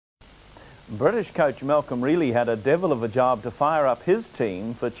British coach Malcolm Reilly had a devil of a job to fire up his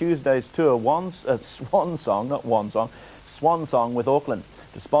team for Tuesday's tour swan song with Auckland.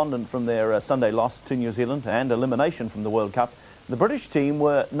 Despondent from their Sunday loss to New Zealand and elimination from the World Cup, the British team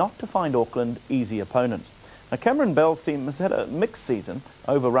were not to find Auckland easy opponents. Now, Cameron Bell's team has had a mixed season,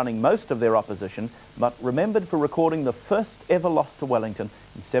 overrunning most of their opposition, but remembered for recording the first ever loss to Wellington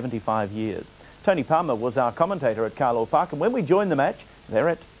in 75 years. Tony Palmer was our commentator at Carlaw Park, and when we joined the match, they're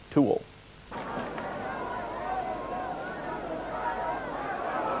at 2-2.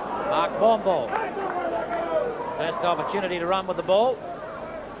 Mark Bourne. First opportunity to run with the ball.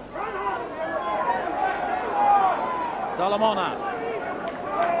 Solomona.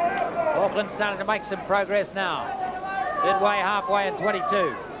 Auckland starting to make some progress now. Midway, halfway in 22.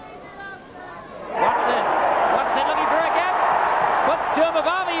 Watson looking for a gap. Puts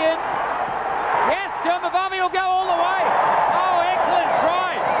Turmavavi in. Yes, Turmavavi will go all the way. Oh, excellent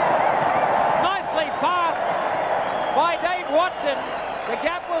try. Nicely passed by Dave Watson. The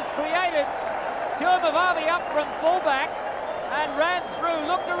gap was created. Turmavavi up from fullback and ran through,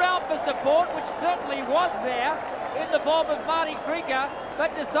 looked around for support, which certainly was there in the form of Marty Krieger,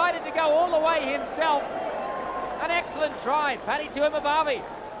 but decided to go all the way himself. An excellent try. Paddy Turmavavi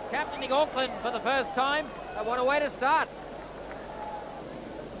captaining Auckland for the first time. And what a way to start.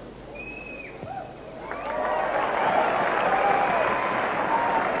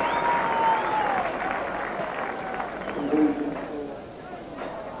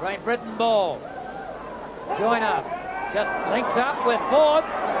 Great Britain ball. Joyner just links up with Ford.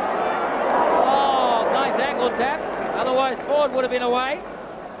 Oh, nice angle tap. Otherwise Ford would have been away.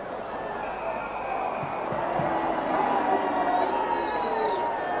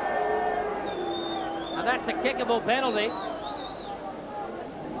 And that's a kickable penalty.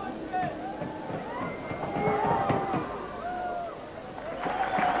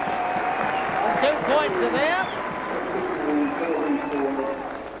 And 2 points are there.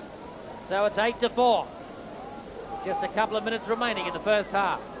 So it's 8-4. Just a couple of minutes remaining in the first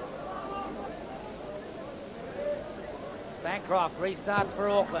half. Bancroft restarts for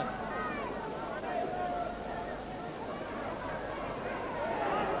Auckland.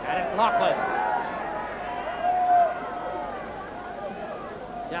 And it's Lachlan.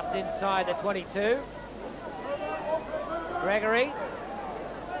 Just inside the 22. Gregory.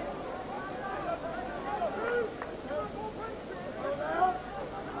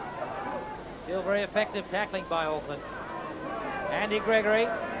 Still very effective tackling by Auckland. Andy Gregory.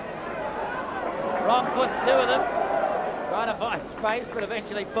 Wrong foot's 2 of them. Trying to find space, but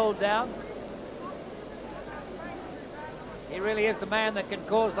eventually pulled down. He really is the man that can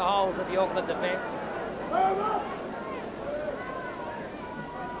cause the holes in the Auckland defence.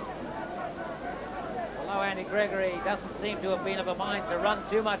 Although Andy Gregory doesn't seem to have been of a mind to run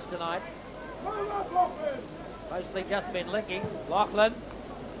too much tonight. Mostly just been licking. Lachlan.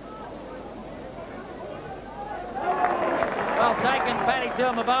 Well taken, Paddy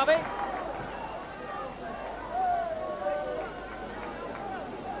Turmavavi.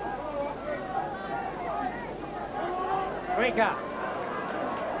 Krieger.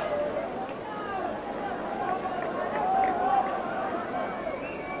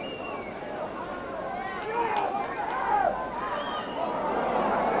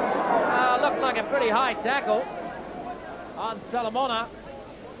 Looked like a pretty high tackle on Solomona.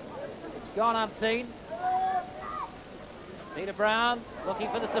 It's gone unseen. Peter Brown looking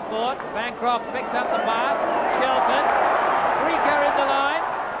for the support. Bancroft picks up the pass. Shelford. Krieger in the line.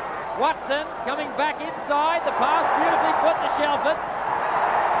 Watson coming back inside. The pass beautifully put to Shelford.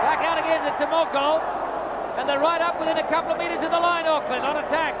 Back out again to Tomoko. And they're right up within a couple of metres of the line, Auckland, on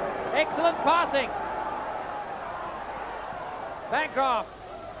attack. Excellent passing. Bancroft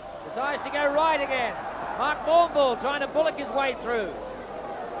decides to go right again. Mark Bourne trying to bullock his way through.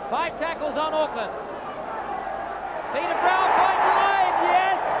 5 tackles on Auckland. Peter Brown finds the line,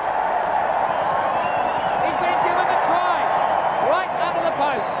 yes! He's been given the try, right under the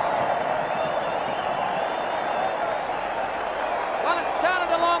post. Well, it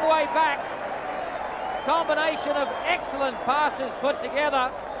started a long way back. Combination of excellent passes put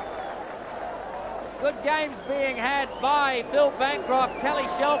together. Good games being had by Bill Bancroft, Kelly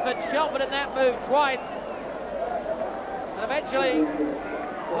Shelford in that move twice. And eventually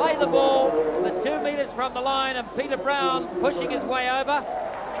play the ball at 2 metres from the line, and Peter Brown pushing his way over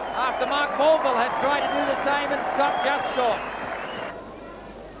after Mark Bourne had tried to do the same and stopped just short.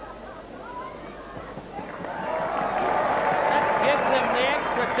 That gives them the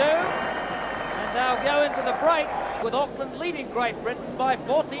extra 2, and they'll go into the break with Auckland leading Great Britain by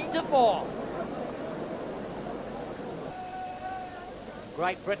 14-4.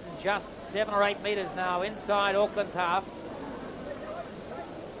 Great Britain just 7 or 8 metres now inside Auckland's half.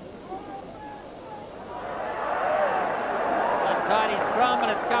 Untidy scrum,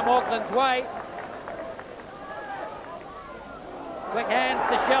 and it's come Auckland's way. Quick hands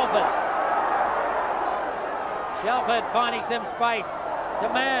to Shelford. Shelford finding some space to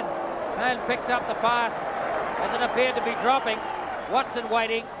Mann. Mann picks up the pass. Doesn't appear to be dropping. Watson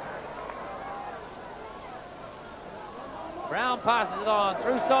waiting. Brown passes it on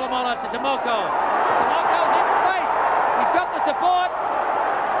through Solomona to Tomoko. Tomoko's in space. He's got the support.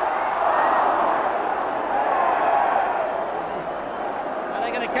 Are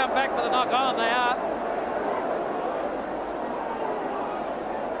they going to come back for the knock on? They are.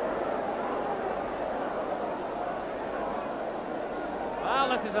 Well,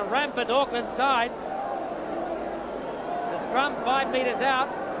 this is a rampant Auckland side. The scrum 5 metres out.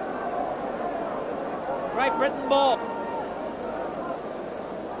 Great Britain ball.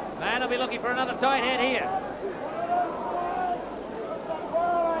 Man will be looking for another tight head here.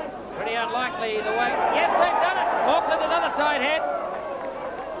 Pretty unlikely the way. Yes, they've done it. Auckland another tight head.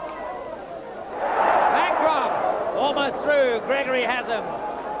 Bancroft almost through. Gregory has him.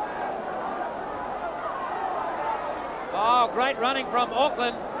 Oh, great running from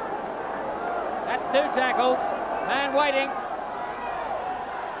Auckland. That's 2 tackles. Man waiting.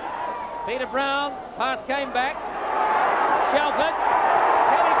 Peter Brown. Pass came back. Shelford.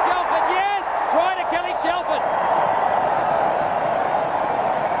 Kelly Shelford, yes! Try to Kelly Shelford.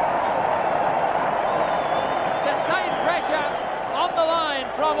 Sustained pressure on the line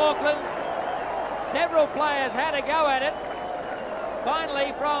from Auckland. Several players had a go at it.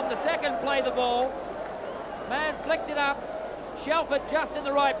 Finally, from the second play the ball, Man flicked it up. Shelford just in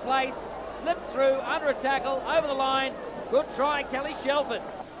the right place. Slipped through, under a tackle, over the line. Good try, Kelly Shelford.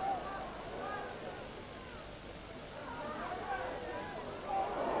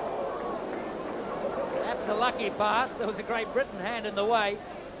 That's a lucky pass. There was a Great Britain hand in the way.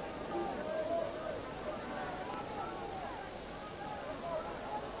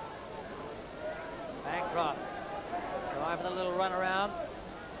 Bancroft driving a little run around.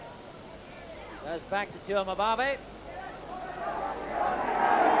 Goes back to Tuamabave.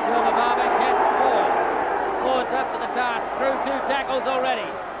 Tuamabave gets forward. Ford's up to the task. Through 2 tackles already.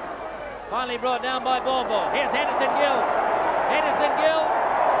 Finally brought down by Borbo. Here's Henderson Gill. Henderson Gill.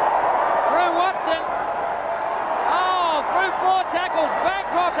 Through Watson. Oh, through 4 tackles.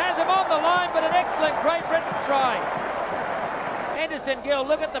 Bancroft has him on the line, but an excellent Great Britain try. Henderson Gill,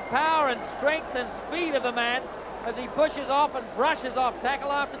 look at the power and strength and speed of the man as he pushes off and brushes off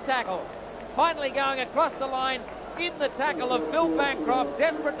tackle after tackle. Finally going across the line in the tackle of Phil Bancroft,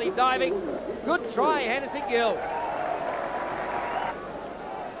 desperately diving. Good try, Henderson Gill.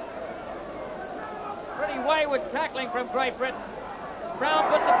 Pretty wayward tackling from Great Britain. Brown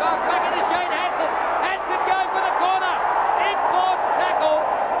puts the pass back into Shane Hanson. Hanson going for the corner. Inboard tackle.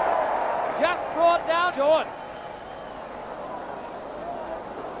 Just brought down short.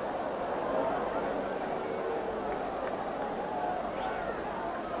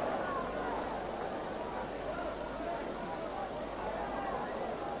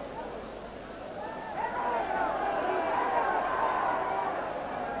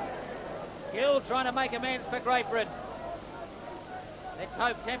 Trying to make amends for Great Britain. Let's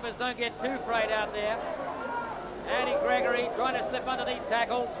hope tempers don't get too frayed out there. Andy Gregory trying to slip underneath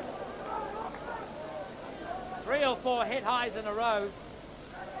tackles. 3 or 4 hit highs in a row.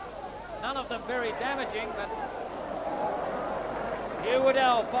 None of them very damaging, but Hugh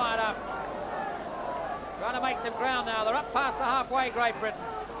Waddell fired up. Trying to make some ground now. They're up past the halfway, Great Britain.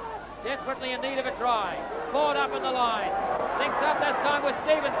 Desperately in need of a try. Ford up in the line. Links up this time with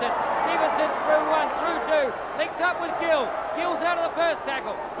Stevenson. Stevenson through 1, through 2. Links up with Gill. Gill's out of the first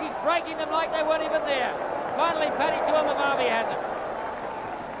tackle. He's breaking them like they weren't even there. Finally, Paddy Tuamavave has him.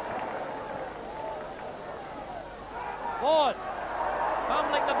 Ford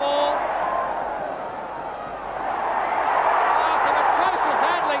fumbling the ball. Oh, some atrocious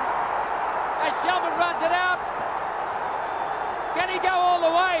handling as Shelford runs it out. Can he go all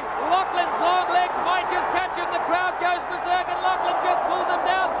the way? Laughlin's long legs might just catch him. The crowd goes berserk and Laughlin just pulls him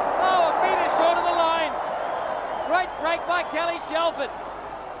down. Oh, a metre short of the line. Great break by Kelly Shelford.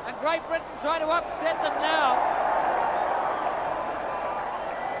 And Great Britain trying to upset them now.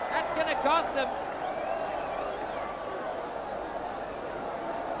 That's going to cost them.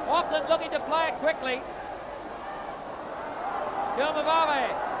 Auckland looking to play it quickly. Tuamavave.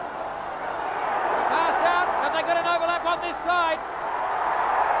 Pass out. Have they got an overlap on this side?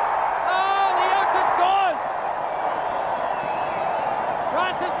 Oh, Leota scores!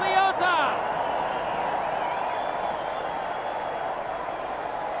 Francis Leota!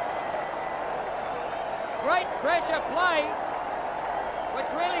 great pressure play, which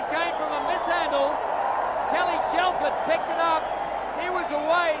really came from a mishandle. Kelly Shelford picked it up. He was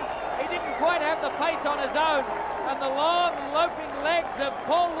away. He didn't quite have the pace on his own. And the long, loping legs of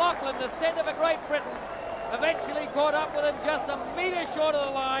Paul Lachlan, the centre for Great Britain, eventually caught up with him just a metre short of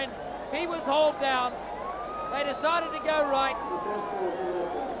the line. He was hauled down. They decided to go right.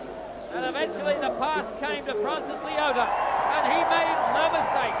 And eventually the pass came to Francis Leota, and he made no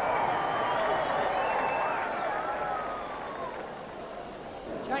mistake.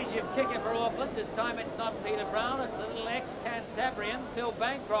 Change of kicker for Auckland. This time it's not Peter Brown, it's the little ex-Cantabrian, Phil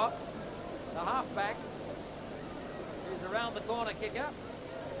Bancroft, the halfback, who's around the corner kicker,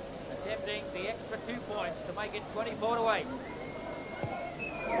 attempting the extra 2 points to make it 24-8.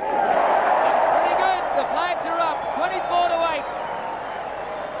 Pretty good, the flags are up, 24-8.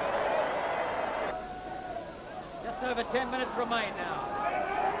 Just over 10 minutes remain now.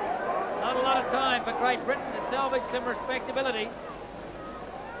 Not a lot of time for Great Britain to salvage some respectability.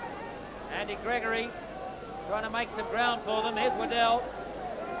 Andy Gregory trying to make some ground for them. Here's Waddell.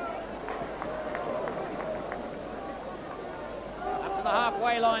 Up to the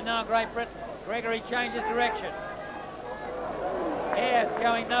halfway line now, Great Britain. Gregory changes direction. Ayres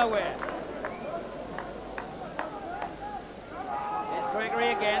going nowhere. Here's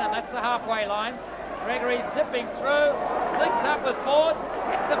Gregory again, and that's the halfway line. Gregory zipping through, links up with Ford,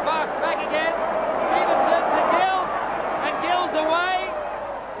 hits the pass back again. Stevenson to Gill, and Gill's away.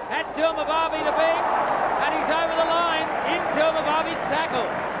 At Tuamavavi to be, and he's over the line in Tuamavavi's tackle.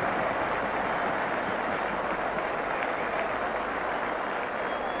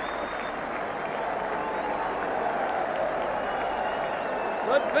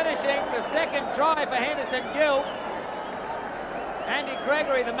 Good finishing, the second try for Henderson Gill. Andy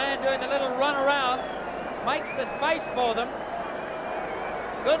Gregory, the man doing the little run around, makes the space for them.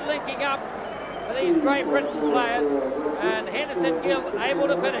 Good linking up for these Great Britain players, and Henderson Gill able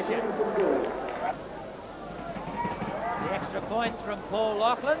to finish it. The extra points from Paul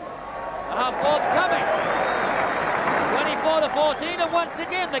Lachlan. The half-forward coming. 24-14, and once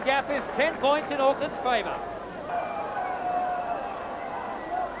again the gap is 10 points in Auckland's favour.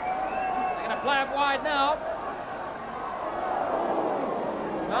 They're going to play it wide now.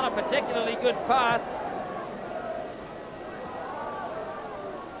 Not a particularly good pass.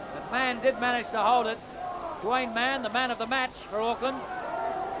 Mann did manage to hold it. Dwayne Mann, the man of the match for Auckland.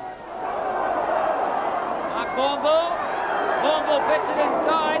 Mark Bourneville. Bourneville fits it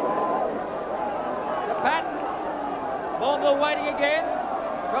inside. To Patton. Bourneville waiting again.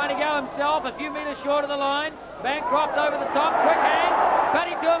 Trying to go himself, a few metres short of the line. Bancroft over the top, quick hands.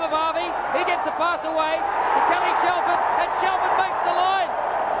 Paddy Tuamavavi. He gets the pass away to Kelly Shelford, and Shelford makes the line.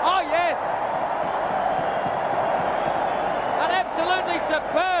 Oh, yes. An absolutely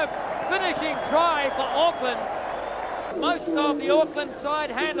superb finishing try for Auckland. Most of the Auckland side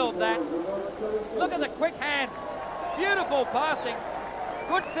handled that. Look at the quick hands. Beautiful passing.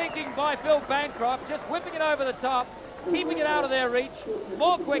 Good thinking by Phil Bancroft, just whipping it over the top, keeping it out of their reach.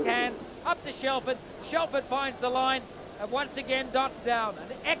 More quick hands, up to Shelford. Shelford finds the line, and once again dots down.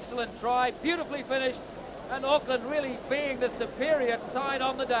 An excellent try, beautifully finished, and Auckland really being the superior side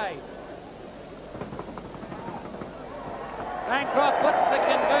on the day. Bancroft puts